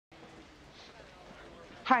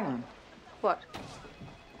Hang on. What?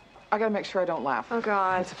 I gotta make sure I don't laugh. Oh,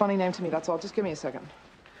 God. It's a funny name to me, that's all. Just give me a second.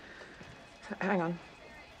 Hang on.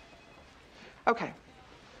 Okay.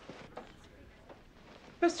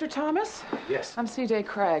 Mr. Thomas? Yes. I'm C.J.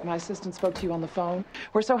 Craig. My assistant spoke to you on the phone.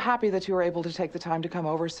 We're so happy that you were able to take the time to come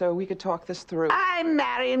over so we could talk this through. I'm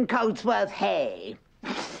Marion Coatsworth Hay.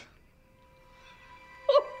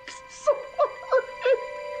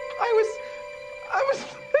 I was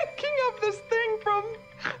thinking of this thing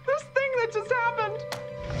that just happened.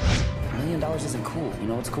 $1 million isn't cool. You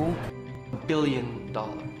know what's cool? $1 billion.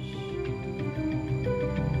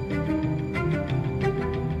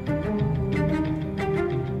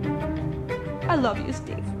 I love you,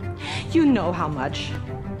 Steve. You know how much.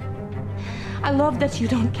 I love that you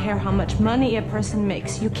don't care how much money a person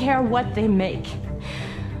makes. You care what they make.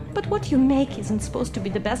 But what you make isn't supposed to be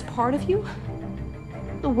the best part of you.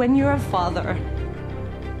 When you're a father,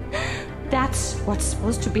 that's what's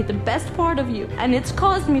supposed to be the best part of you. And it's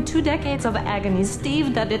caused me 2 decades of agony,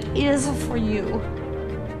 Steve, that it is for you.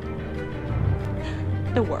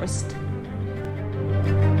 The worst.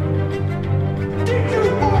 Did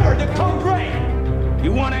you order the code red?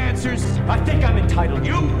 You want answers? I think I'm entitled.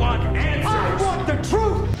 You want answers? I want the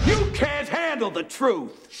truth! You can't handle the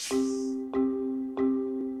truth!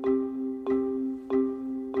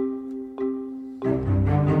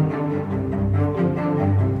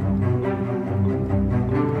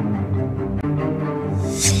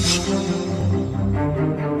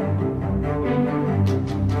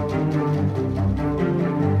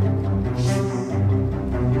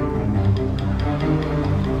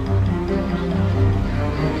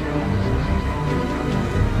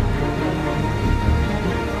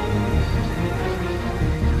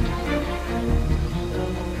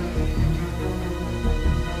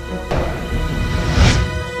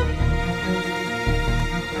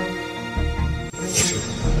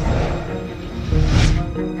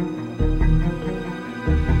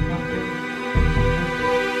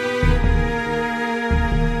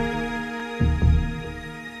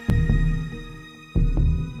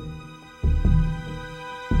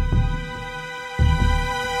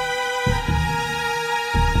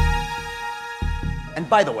 And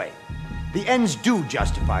by the way, the ends do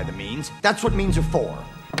justify the means. That's what means are for.